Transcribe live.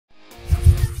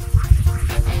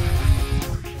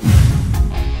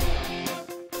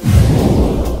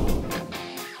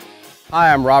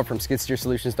Hi, I'm Rob from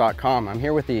SkidSteerSolutions.com. I'm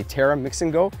here with the Terra Mix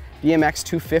 & Go BMX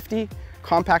 250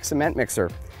 compact cement mixer.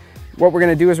 What we're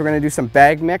going to do is we're going to do some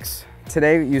bag mix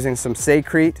today using some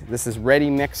Sakrete. This is ready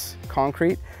mix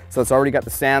concrete. So it's already got the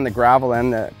sand, the gravel,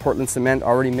 and the Portland cement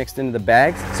already mixed into the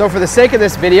bags. So for the sake of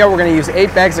this video, we're going to use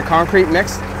 8 bags of concrete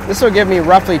mix. This will give me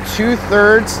roughly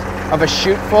 2/3 of a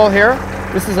chute full here.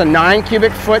 This is a 9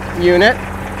 cubic foot unit.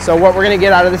 So what we're going to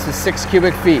get out of this is 6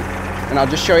 cubic feet. And I'll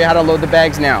just show you how to load the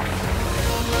bags now.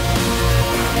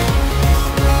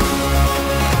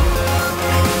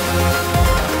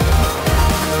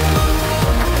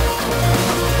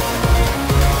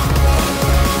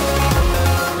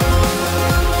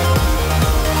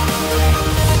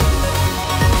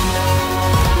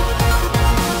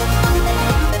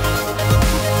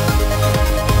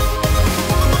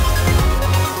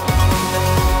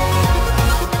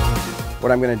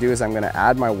 What I'm going to do is I'm going to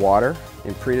add my water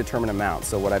in predetermined amounts.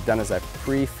 So what I've done is I've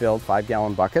pre-filled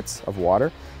 5-gallon buckets of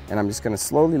water, and I'm just going to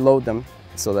slowly load them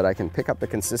so that I can pick up the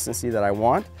consistency that I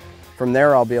want. From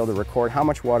there I'll be able to record how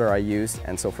much water I used,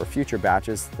 and so for future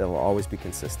batches they'll always be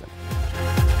consistent.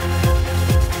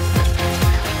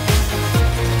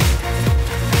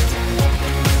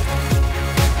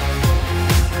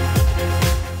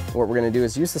 What we're going to do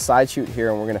is use the side chute here,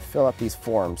 and we're going to fill up these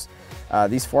forms.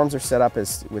 These forms are set up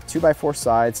as with 2x4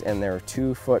 sides, and they're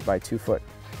 2 foot by 2 foot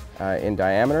in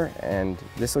diameter, and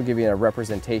this will give you a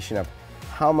representation of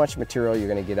how much material you're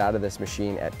going to get out of this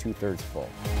machine at 2/3 full.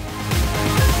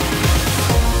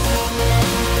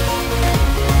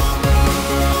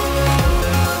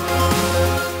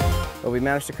 Well, we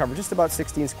managed to cover just about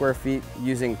 16 square feet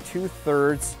using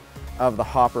 2/3 of the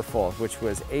hopper full, which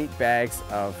was 8 bags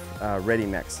of ready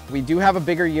mix. We do have a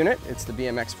bigger unit. It's the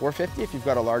BMX 450 if you've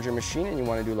got a larger machine and you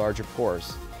want to do larger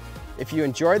pours. If you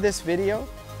enjoyed this video,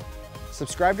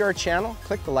 subscribe to our channel,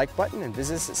 click the like button, and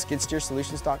visit us at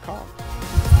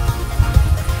SkidSteerSolutions.com.